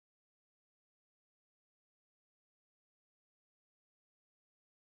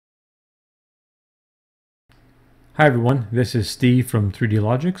Hi everyone, this is Steve from 3D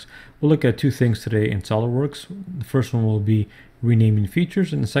Logics. We'll look at two things today in SolidWorks. The first one will be renaming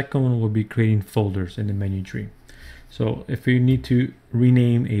features, and the second one will be creating folders in the menu tree. So if you need to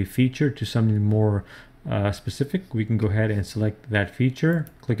rename a feature to something more specific, we can go ahead and select that feature,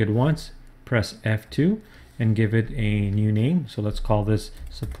 click it once, press F2, and give it a new name. So let's call this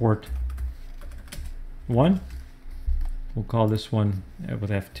Support 1. We'll call this one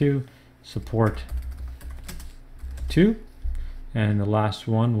with F2, Support 2, and the last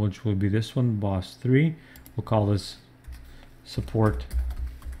one, which will be this one, Boss 3, we'll call this Support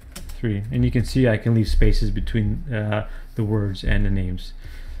 3. And you can see I can leave spaces between the words and the names.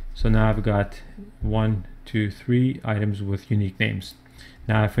 So now I've got 1, 2, 3 items with unique names.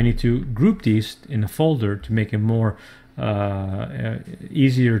 Now if I need to group these in a folder to make it more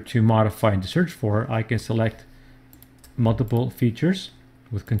easier to modify and to search for, I can select multiple features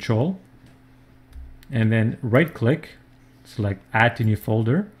with Control, and then right click, select add to new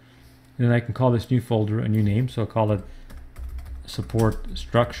folder, and then I can call this new folder a new name. So I'll call it Support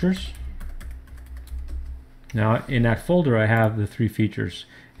Structures. Now in that folder I have the 3 features,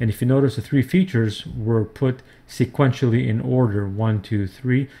 and if you notice, the 3 features were put sequentially in order, 1, 2,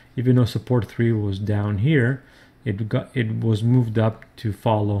 3. Even though Support 3 was down here, it was moved up to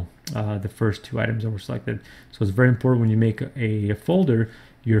follow the first 2 items that were selected. So it's very important when you make a folder,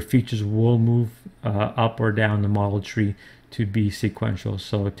 your features will move up or down the model tree to be sequential.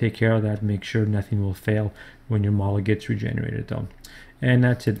 So take care of that. Make sure nothing will fail when your model gets regenerated though. And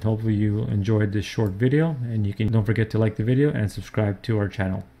that's it. Hopefully you enjoyed this short video, and don't forget to like the video and subscribe to our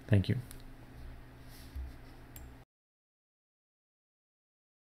channel. Thank you.